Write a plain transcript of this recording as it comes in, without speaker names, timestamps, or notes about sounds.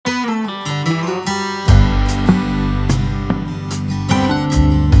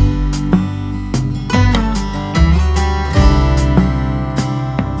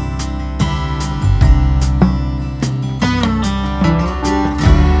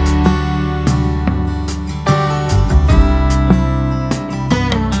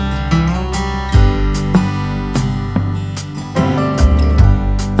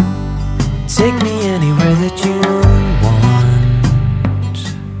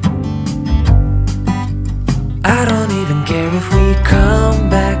don't care if we come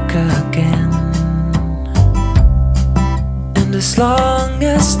back again. And as long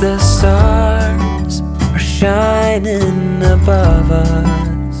as the stars are shining above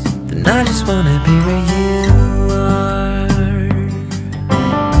us, then I just wanna be where you are.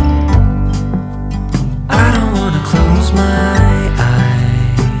 I don't wanna close my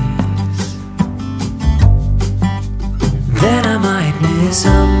eyes, then I might miss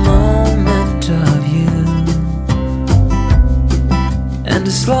a moment of you. And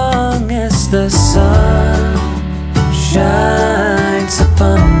as long as the sun shines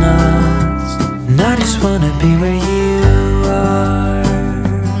upon us, and I just wanna be where you are.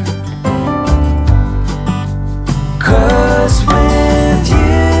 'Cause with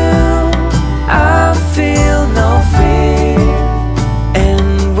you I feel no fear, and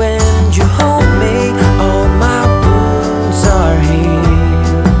when you hold me all my wounds are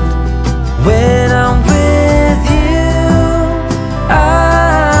healed. When I'm with you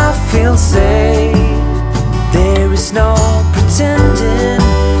I feel safe. There is no pretending,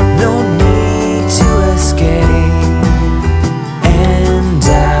 no need to escape. And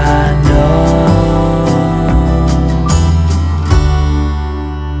I know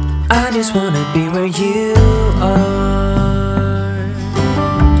I just wanna be where you are.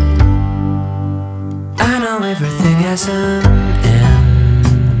 I know everything has an end,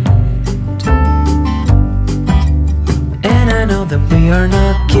 and I know that we are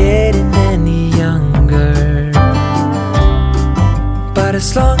not getting any younger. But as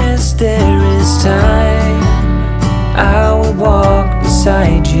long as there is time, I will walk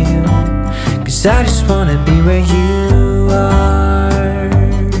beside you. 'Cause I just wanna be where you are.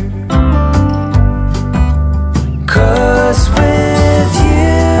 'Cause with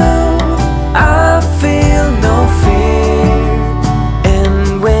you I feel no fear, and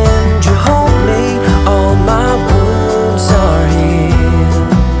when you hold me all my wounds are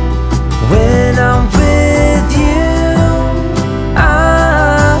healed. When I'm with you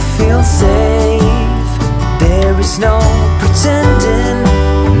I feel safe. There is no pretending,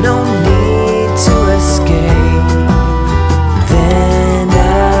 no need to escape. Then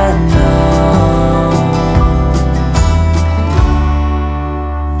I know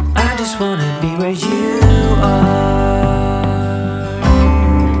I just wanna be where you are.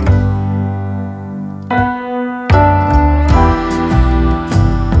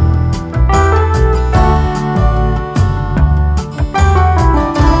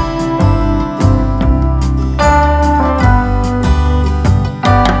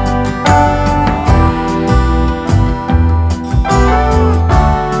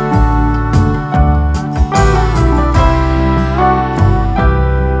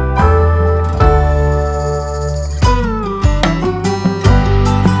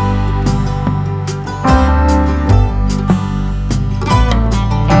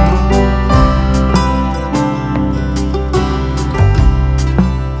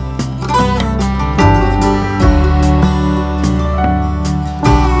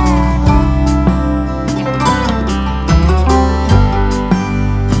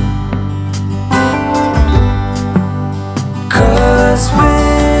 'Cause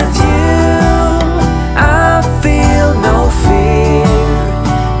with you I feel no fear,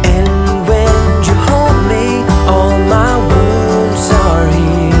 and when you hold me all my wounds are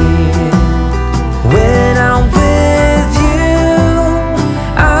healed. When I'm with you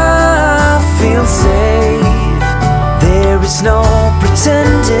I feel safe. There is no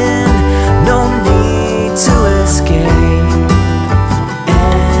pretending, no need to escape.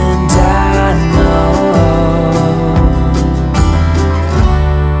 And I know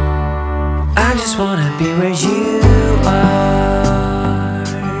I just wanna be where you are.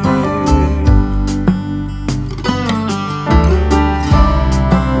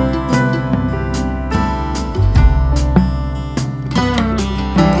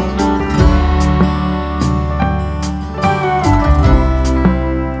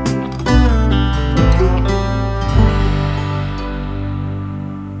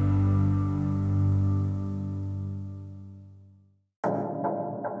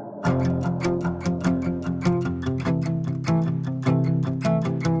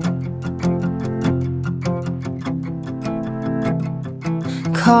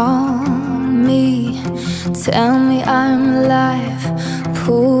 Call me, tell me I'm alive.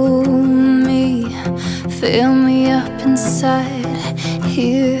 Pull me, fill me up inside.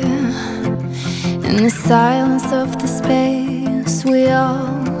 Here, in the silence of the space, we all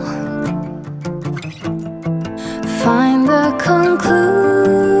find the conclusion.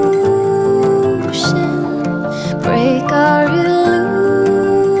 Break our illusions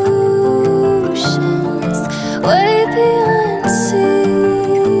way beyond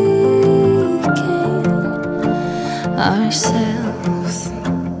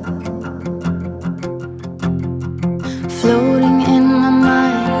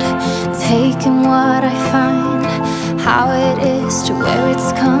how it is to where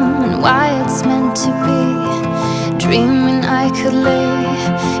it's come and why it's meant to be. Dreaming I could lay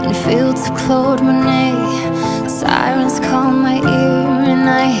in fields of Claude Monet. Sirens call my ear and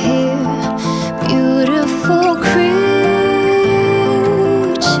I hear beautiful creatures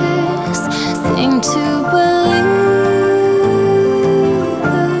sing to believers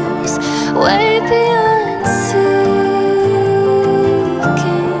way beyond seeking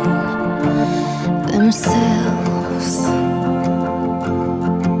themselves.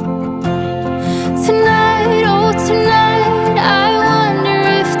 Tonight, oh tonight, I wonder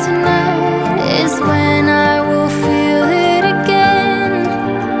if tonight is when I will feel it again.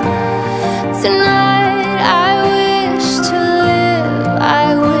 Tonight, I wish to live, I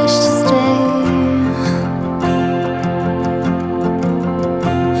wish to stay.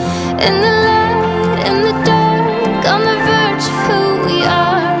 In the light, in the dark, on the verge of who we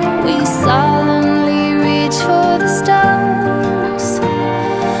are, we solemnly reach for the stars.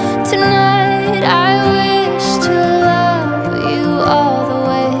 Tonight, I wish to love you all the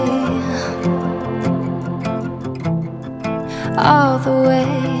way, all the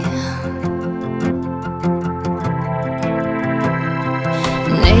way.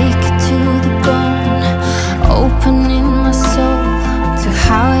 Naked to the bone, opening my soul to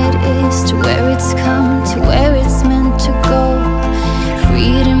how it is, to where it's come, to where it's meant to go.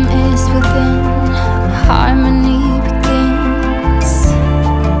 Freedom is within, harmony begins.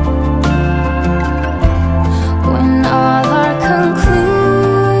 When all our conclusions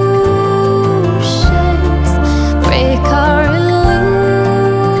break our illusions,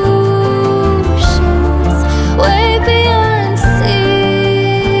 way beyond seeking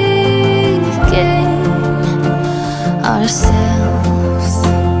ourselves.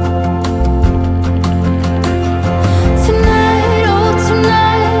 Tonight, oh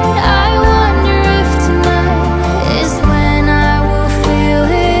tonight, I wonder if tonight is when I will feel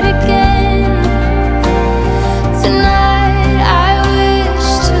it again. Tonight, I wish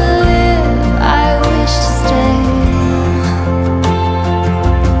to live, I wish to stay.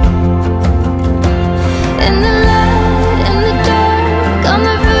 In the light, in the dark, on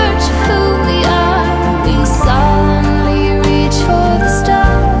the verge of who we are, we solemnly reach for the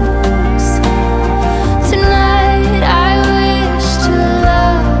stars. Tonight, I wish to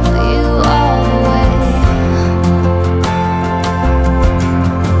love you all the way.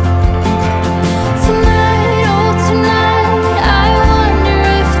 Tonight, oh tonight, I wonder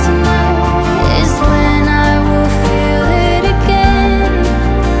if tonight is when I will feel it again.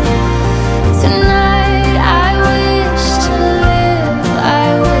 Tonight, I wish to live, I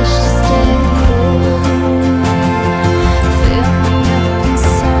wish to stay. Fill me up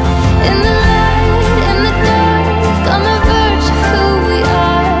inside. In the light, in the dark, on the verge of who we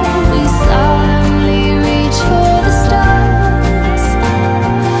are, we solemnly reach for the stars.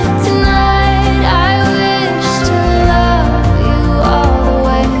 Tonight, I wish to love you all the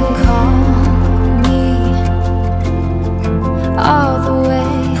way. Call me all the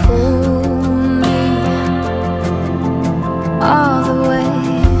way. Pull me all the way,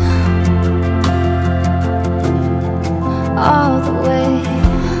 all the way.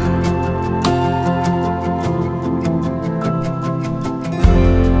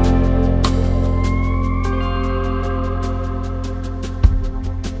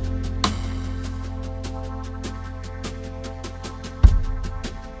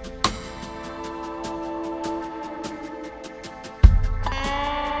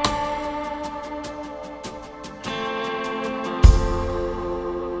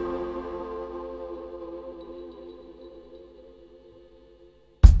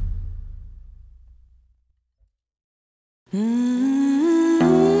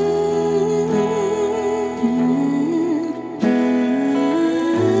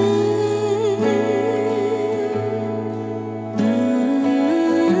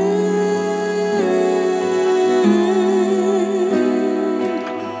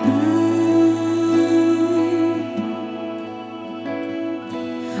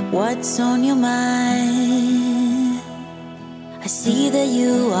 What's on your mind? I see that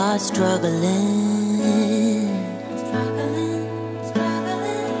you are struggling.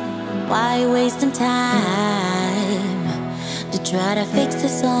 Why wasting time to try to fix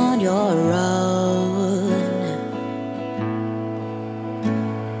this on your own?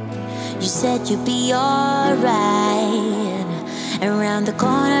 You said you'd be alright, and round the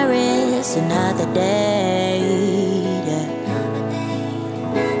corner is another day.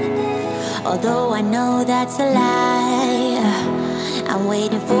 Although I know that's a lie, I'm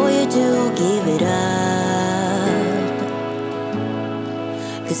waiting for you to give it up.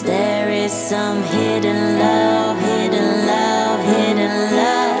 'cause there is some hidden love, hidden love, hidden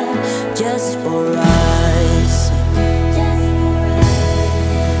love just for us.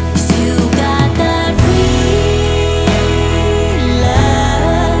 'Cause you got that free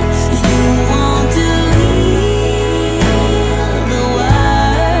love, you want to heal the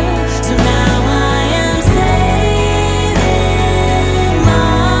world. So now I am saving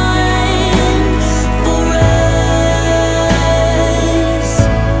mine for us.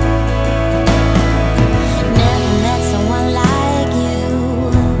 Never met someone like you.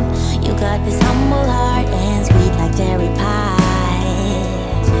 You got this humble heart and sweet like cherry pie.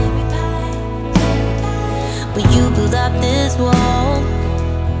 But you build up this wall.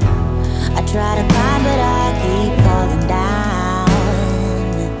 I try to climb but I keep falling down.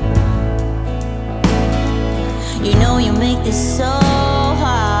 You know you make this so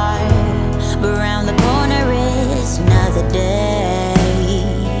hard, but around the corner is another day.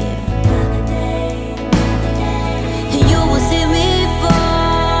 And you will see me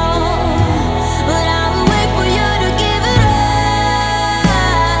fall, but I will wait for you to give it up.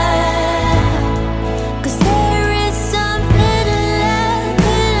 'Cause there is some hidden love,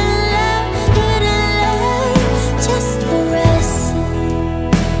 hidden love, hidden love just for us.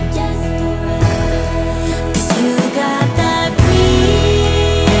 Just for us. 'Cause you got that free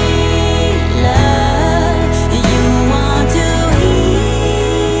love, and you want to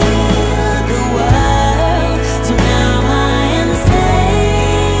heal the world. So now I am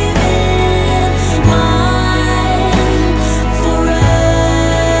saving mine for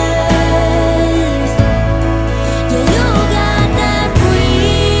us. Yeah, you got that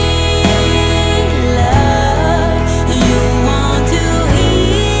free love, and you want to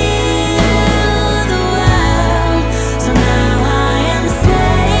heal the world. So now I am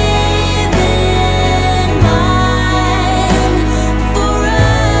saving mine for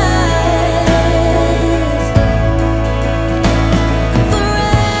us.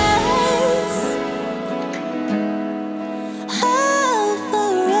 Oh,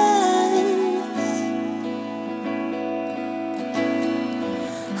 for us.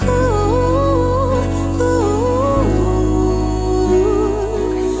 Ooh, ooh,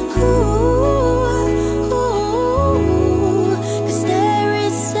 ooh. 'Cause there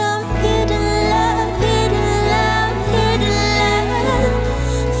is some hidden love, hidden love, hidden love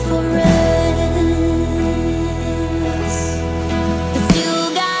for us. 'Cause you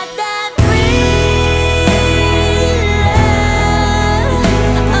got that free love.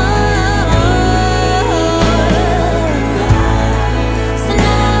 Oh, so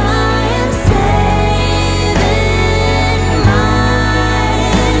now I am saving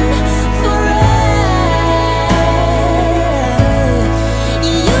mine for us.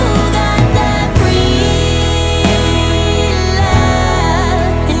 You got that free love,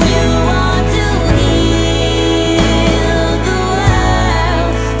 and you want to heal the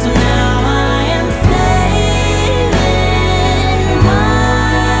world. So now I am saving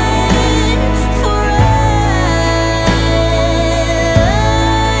mine for us.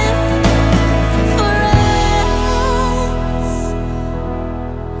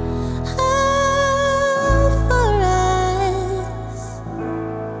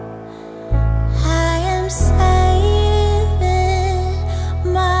 I am saving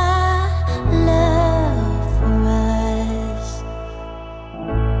my love for us.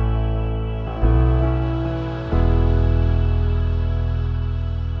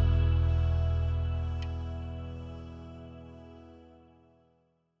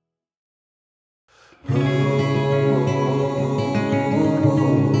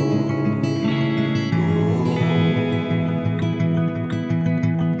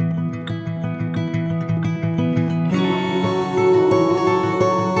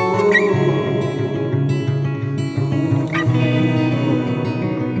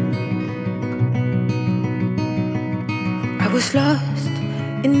 I was lost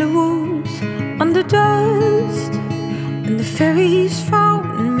in the woods, under dust, and the fairies found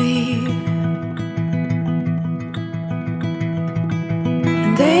me.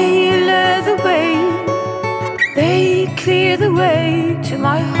 And they led the way, they cleared the way to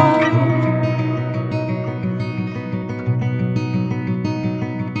my heart.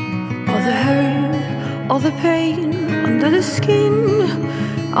 All the hurt, all the pain under the skin,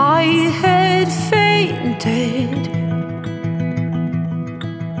 I had fainted.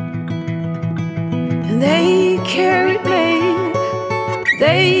 And they carried me,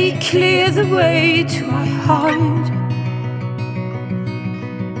 they cleared the way to my heart.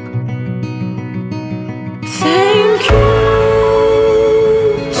 Thank you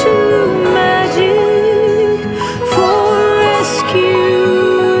to magic for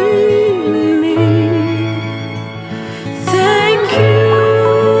rescue.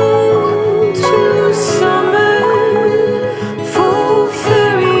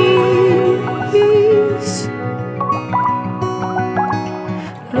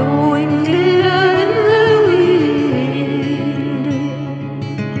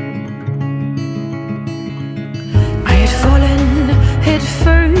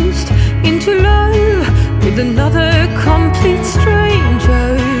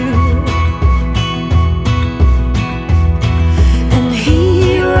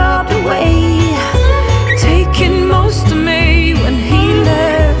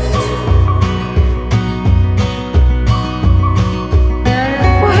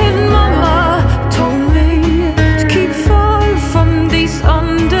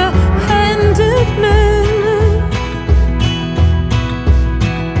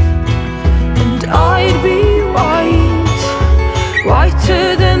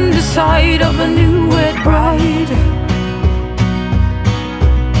 than the sight of a new wed bride.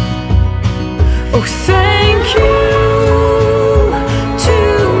 Oh, thank you to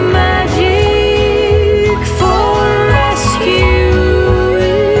magic for rescuing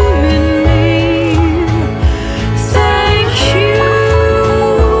me. Thank you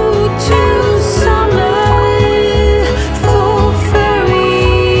to summer for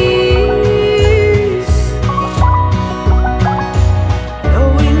fairies.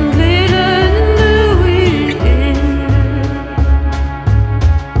 Blowing glitter in the wind.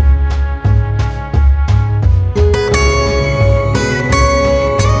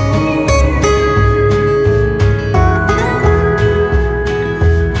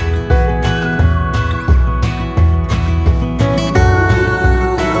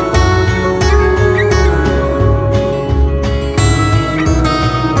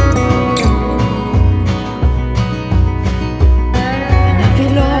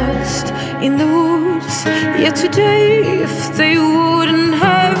 In the woods, yet today, if they wouldn't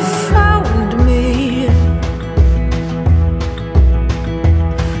have found me,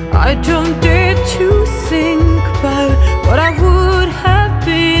 I don't dare to think about what I would have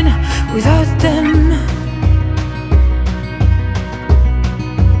been without them.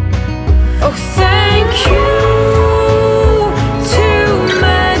 Oh, thank you to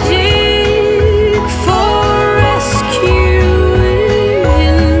magic for rescuing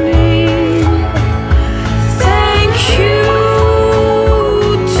me. Thank you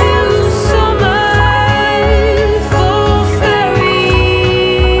to summer for fairies.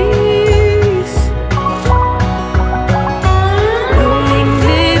 Blowing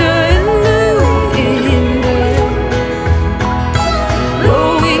glitter in the wind.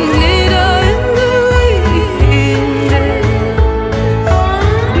 Blowing glitter in the wind.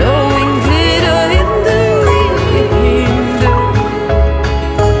 Blowing glitter in the wind.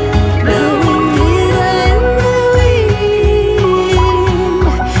 Blowing glitter in the wind.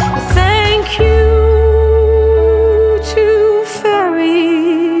 Thank you to fairies.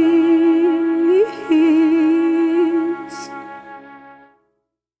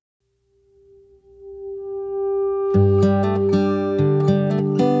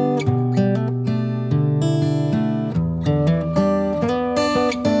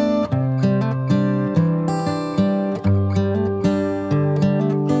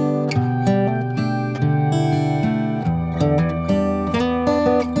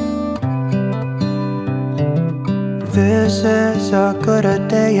 This is as good a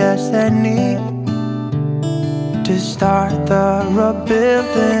day as any to start the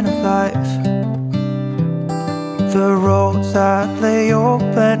rebuilding of life. The roads that lay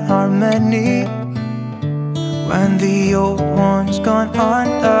open are many when the old one's gone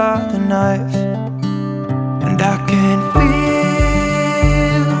under the knife. And I can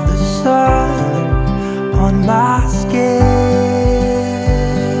feel the sun on my skin,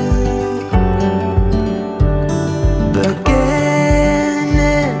 beginning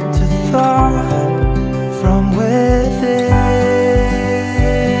to thaw from within.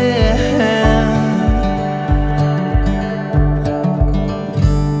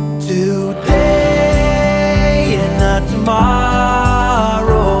 Today and not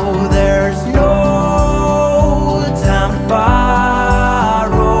tomorrow, there's no time to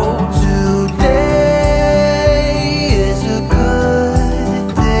borrow. Today is a good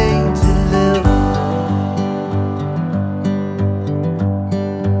day to live.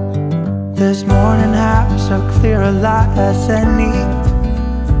 This morning has a clearer light as any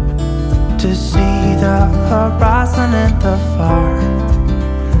to see the horizon in the far.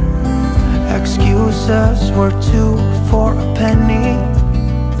 Excuses were two for a penny,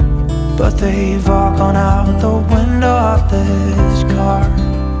 but they've all gone out the window of this car.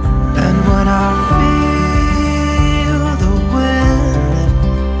 And when I feel the wind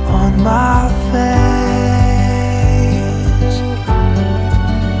on my face,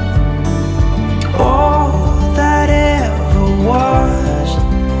 all that ever was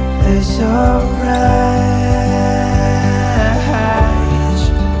is a wreck.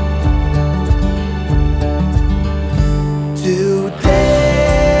 Today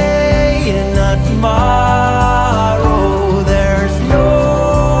and not tomorrow, there's no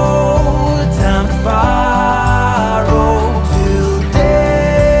time to borrow. Today,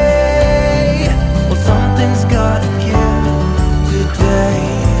 well, something's gotta give. Today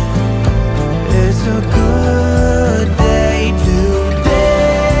is a good day. Today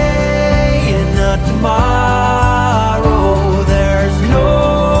and not tomorrow.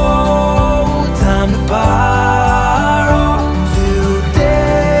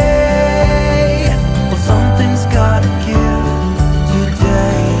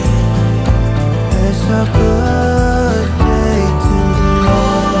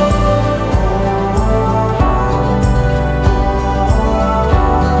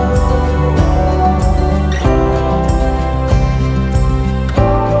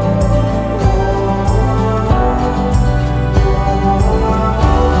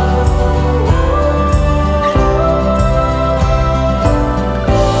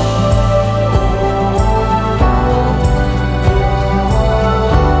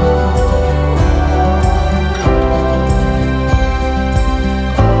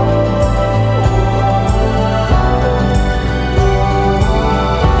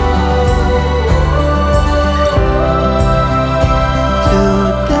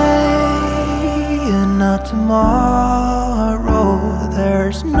 tomorrow.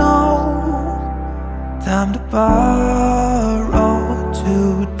 There's no time to borrow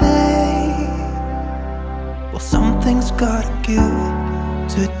today. Well, something's gotta give.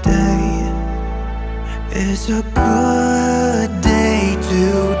 Today is a good day.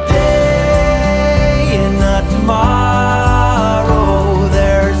 Today and not tomorrow.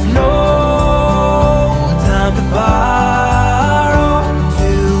 There's no time to borrow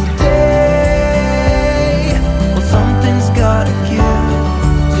today. Well, something's gotta give.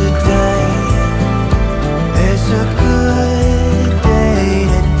 Today is a good day.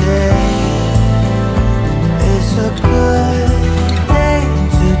 Today is a good day.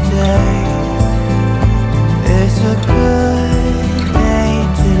 Today is a good day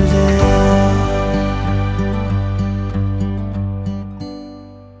to live.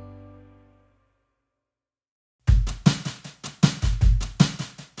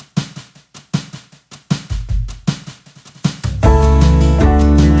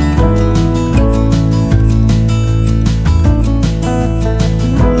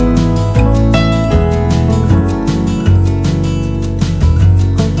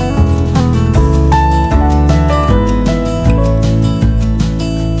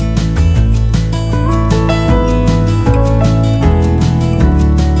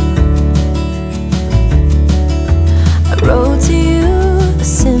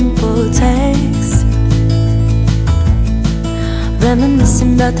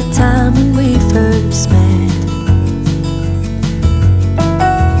 Reminiscing about the time when we first met.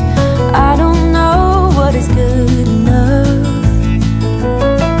 I don't know what is good enough,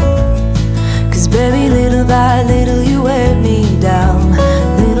 'cause baby, little by little you wear me down.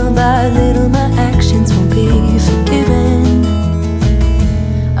 Little by little my actions won't be forgiven.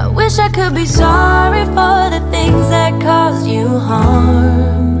 I wish I could be sorry for the things that caused you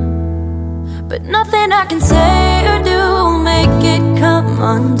harm, but nothing I can say or do will make it come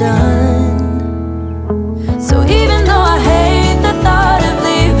undone. So even though I hate the thought of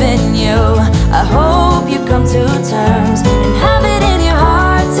leaving you, I hope you come to terms and have it in your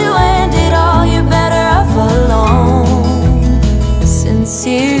heart to end it all. You're better off alone.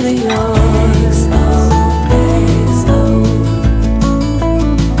 Sincerely yours.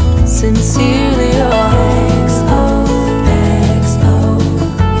 Sincerely yours.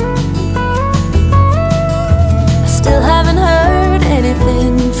 Still haven't heard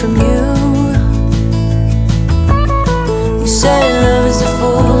anything from you. You say love is a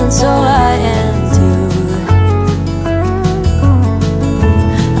fool, and so I am too.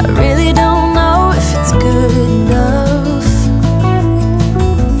 I really don't know if it's good enough,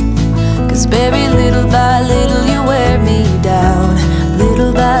 'cause baby, little by little you wear me down.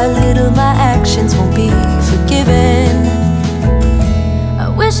 Little by little my actions won't be forgiven. I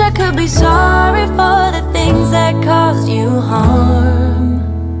wish I could be sorry for the things that caused you harm,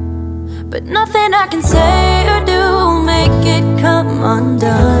 but nothing I can say or do will make it come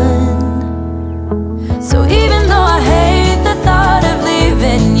undone. So even though I hate the thought of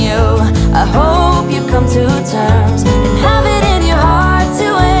leaving you, I hope you come to terms and have it in your heart to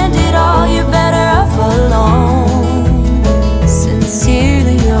end it all. You're better off alone.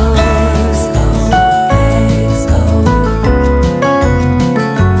 Sincerely yours.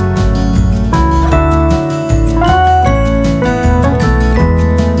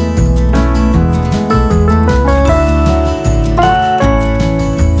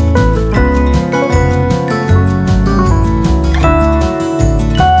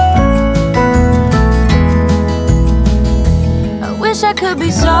 I could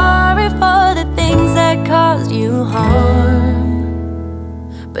be sorry for the things that caused you harm,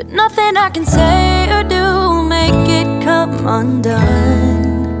 but nothing I can say or do will make it come undone.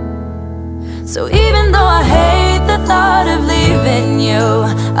 So even though I hate the thought of leaving you,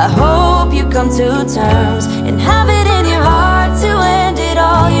 I hope you come to terms and have it in your heart to end it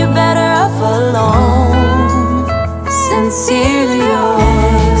all. You're better off alone. Sincerely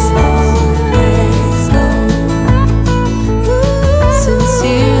yours.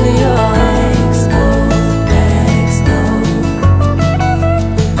 Sincerely yours.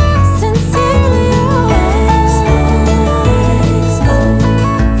 Sincerely yours.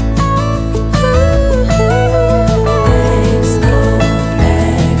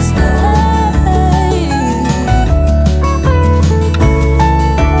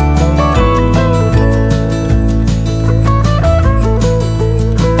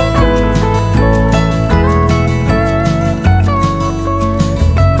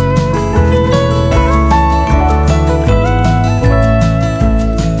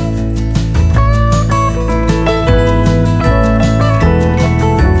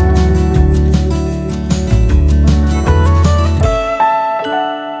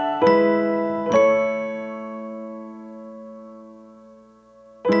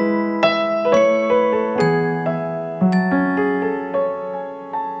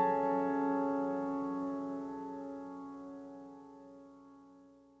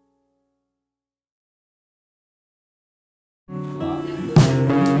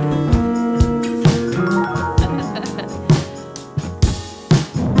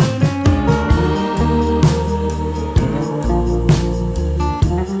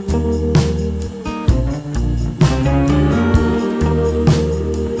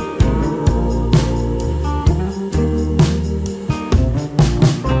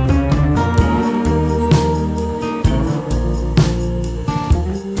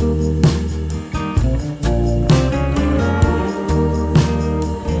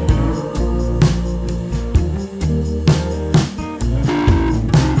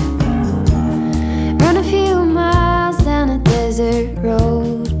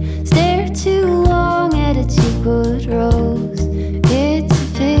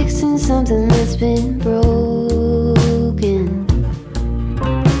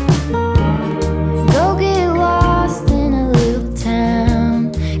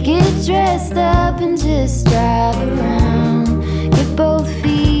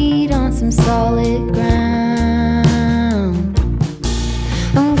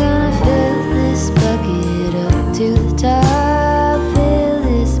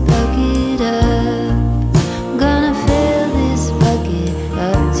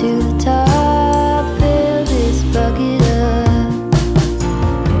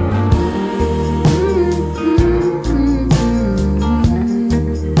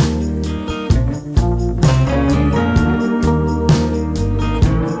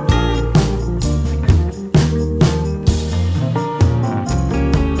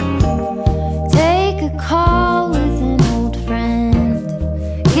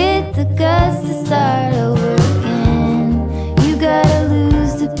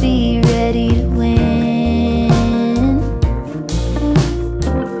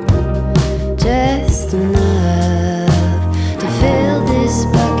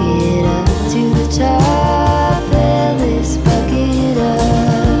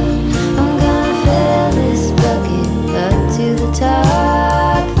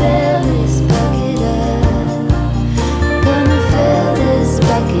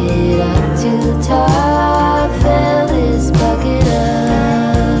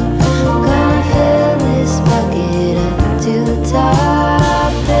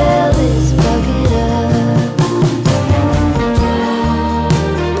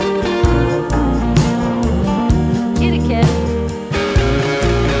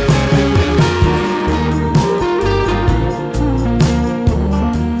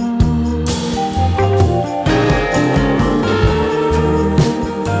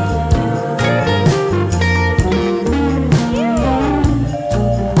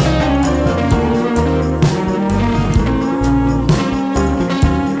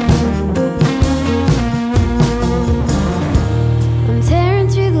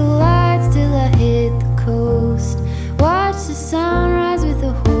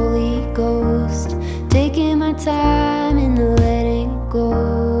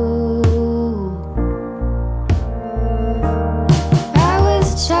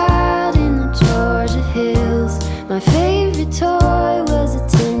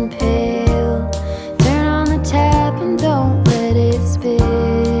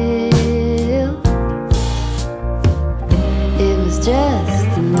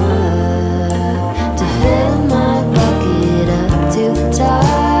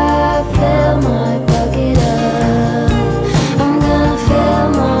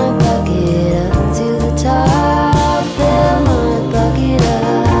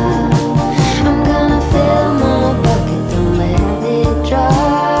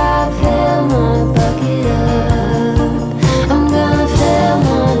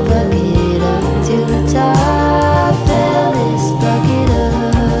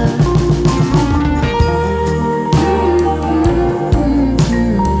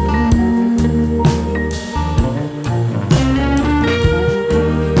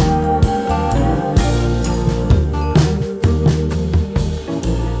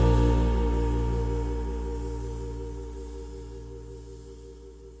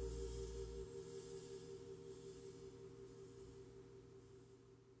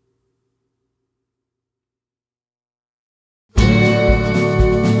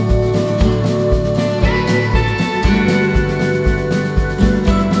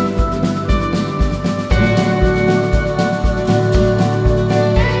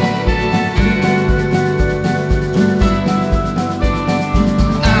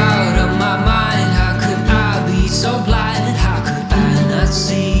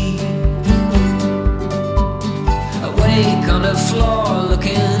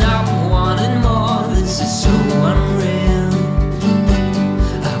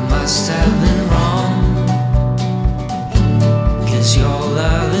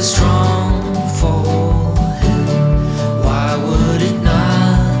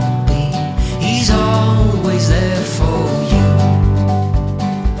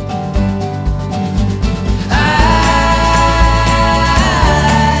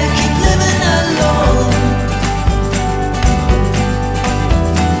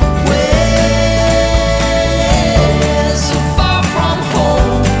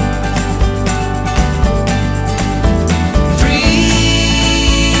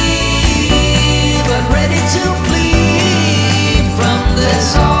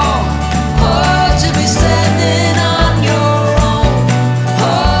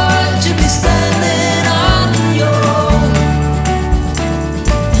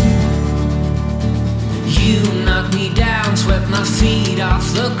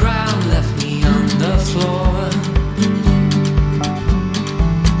 the ground, left me on the floor.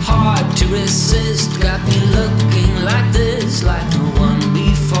 Hard to resist, got me looking like this, like no one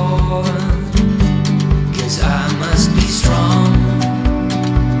before. 'Cause I must be strong,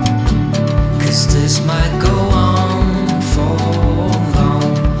 'cause this might go on for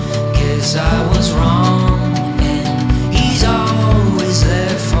long. 'Cause I was wrong, and he's always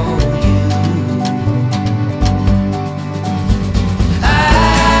there for you.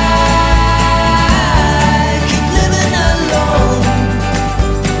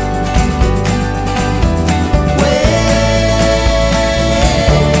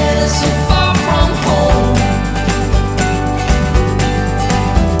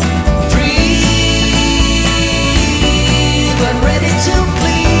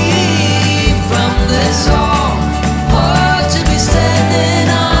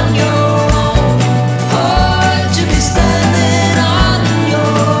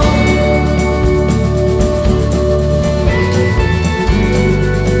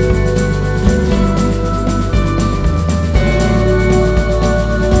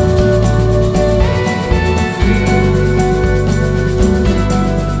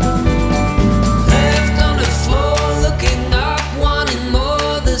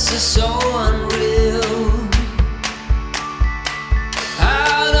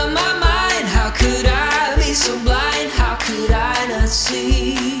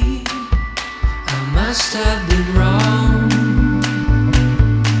 See, I must have been wrong,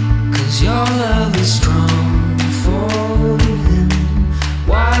 'cause your love is strong for him.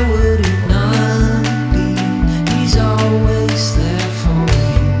 Why would it not be? He's always there for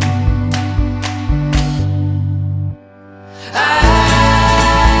you. I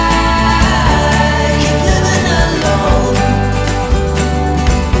keep living alone.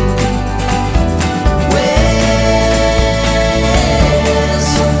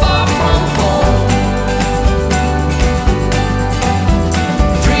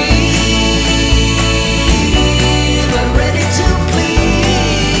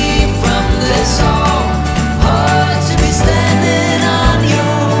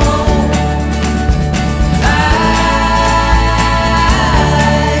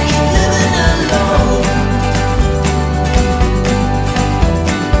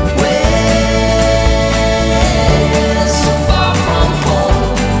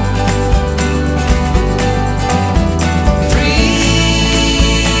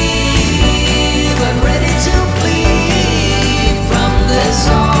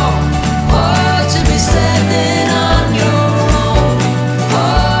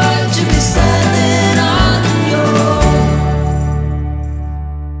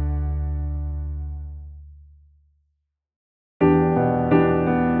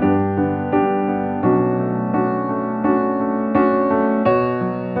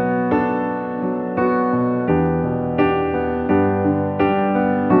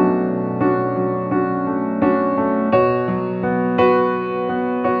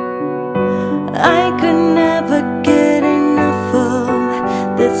 I could never get enough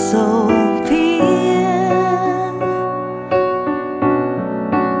of this opium.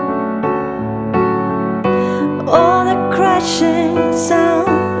 Oh, the crashing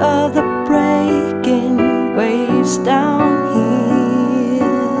sound of the breaking waves down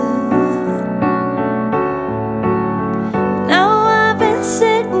here. Now I've been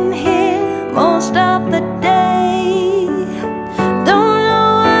sitting here most of the day.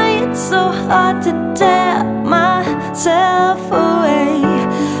 So hard to tear myself away.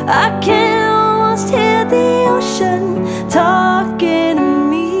 I can almost hear the ocean talking to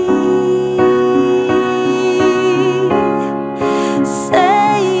me,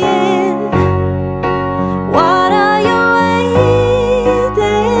 saying, what are you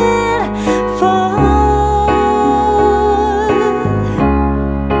waiting for?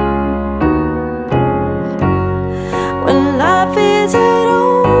 When life isn't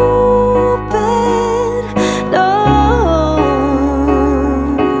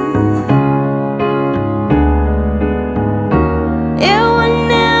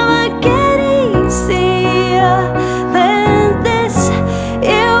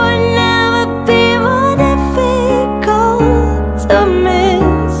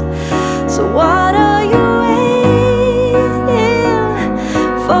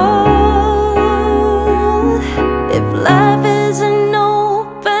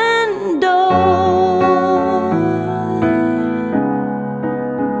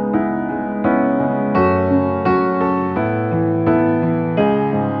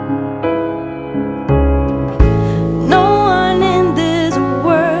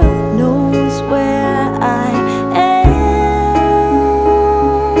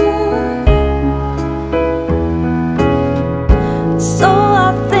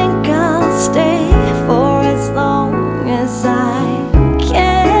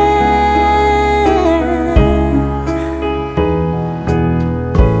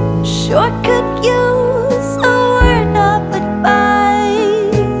use a word of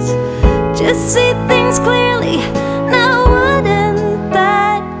advice. Just see things clearly. Now wouldn't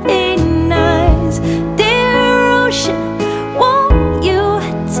that be nice? Dear ocean, won't you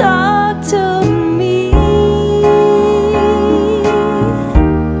talk to me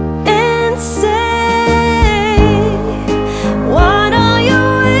and say, what are you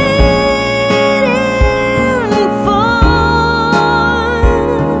waiting for?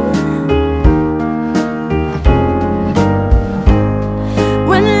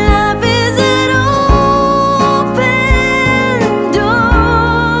 When love is an open door,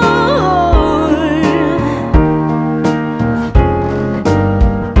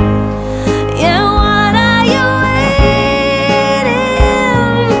 yeah, what are you waiting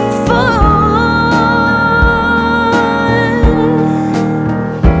for?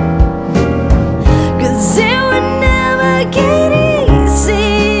 'Cause it would never get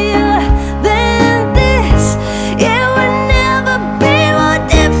easier than this. It would never be more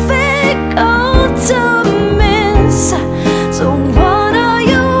difficult to miss. So what are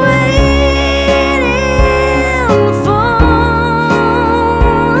you waiting for?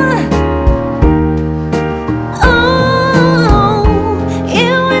 Oh,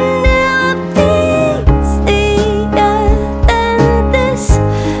 it would never be easier than this.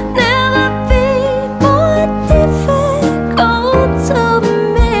 Never be more difficult to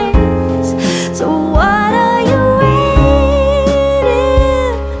miss. So what are you waiting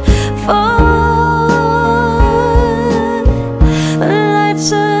for?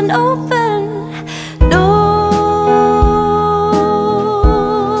 Life's an open door.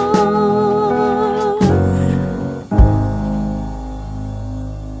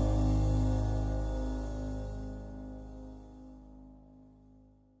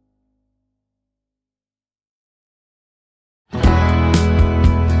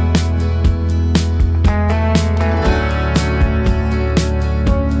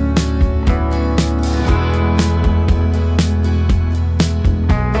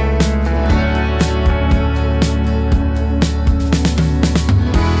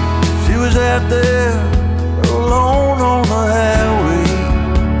 She was out there alone on the highway.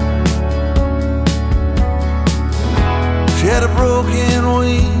 She had a broken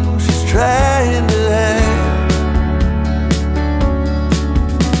wing she's trying to hide.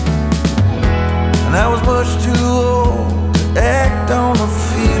 And I was much too old to act on the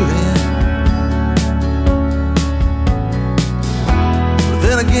feeling. But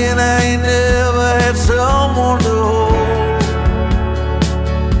then again, I ain't never had someone to hold.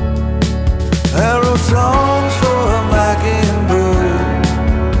 I wrote songs for a mockingbird.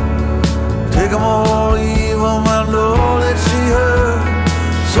 Take 'em all, leave 'em, I know that she heard.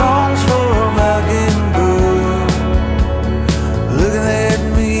 Songs for a mockingbird. Looking at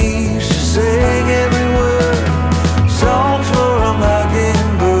me, she sang every word. Songs for a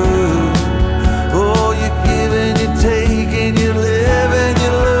mockingbird. Oh, you give and you take and you live and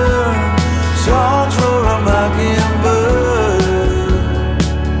you learn. Songs for a mockingbird.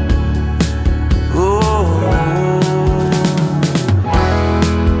 Oh,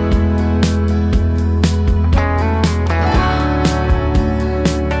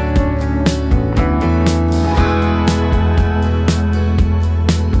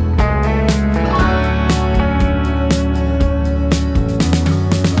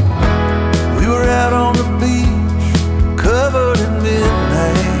 we were out on the beach, covered in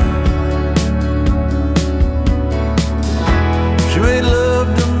midnight. She made love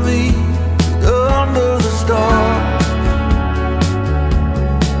to me under the stars.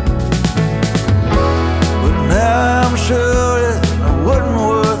 But now I'm sure it wasn't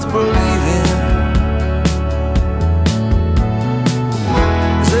worth believing.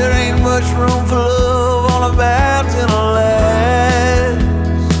 'Cause there ain't much room for love on a mountain of lies.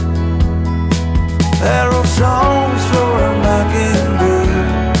 I wrote songs for a mockingbird.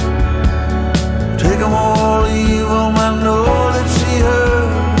 Take 'em all, leave 'em, I know that she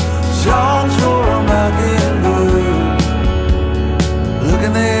heard. Songs for a mockingbird.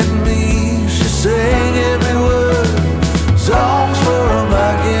 Looking at me, she sang every word. Songs for a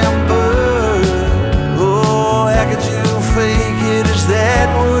mockingbird. Oh, how could you fake it? Is that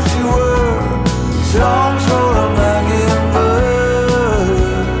what you were?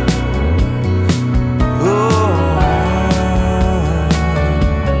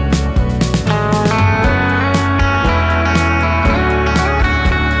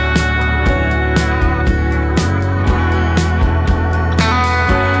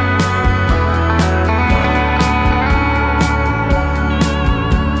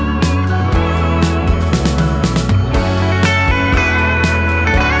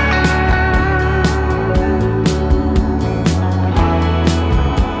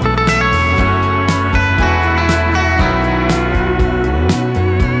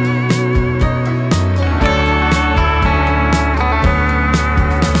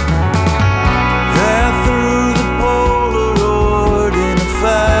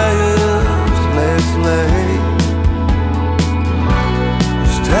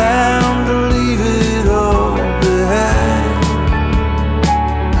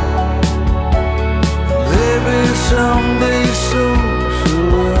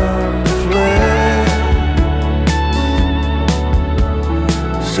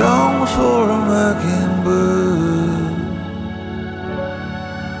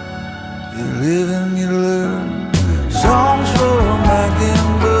 You live and you learn. Songs for a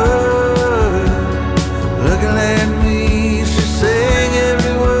mockingbird. Looking at me, she sang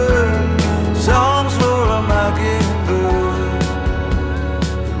every word. Songs for a mockingbird.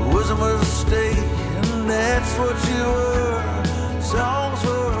 It wasn't a mistake, and that's what you were. Songs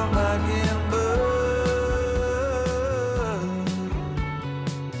for a mockingbird.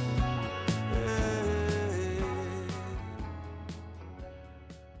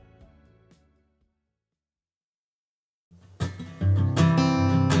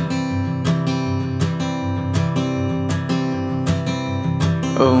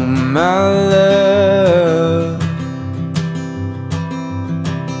 Oh my love,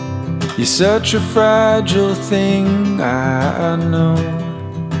 you're such a fragile thing, I know.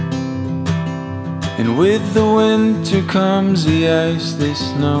 And with the winter comes the ice, the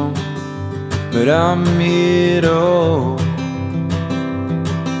snow, but I'm here to hold.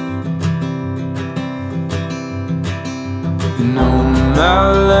 And oh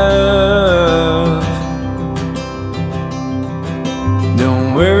my love,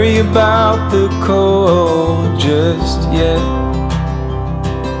 don't worry about the cold just yet.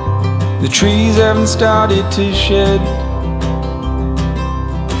 The trees haven't started to shed.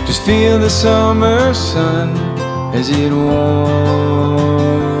 Just feel the summer sun as it warms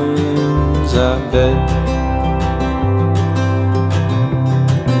our bed.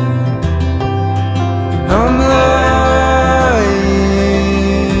 I'm lying,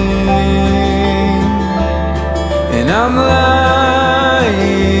 and I'm lying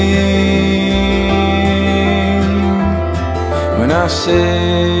when I say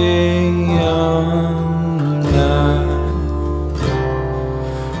I'm not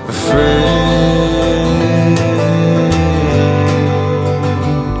afraid,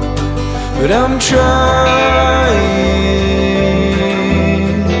 but I'm trying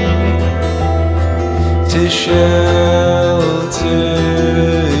to shelter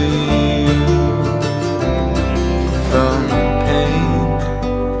you from pain.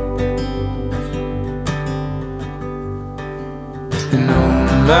 And oh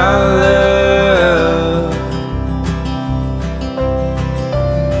my love,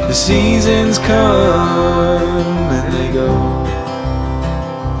 the seasons come and they go,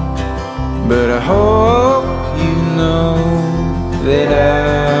 but I hope you know that I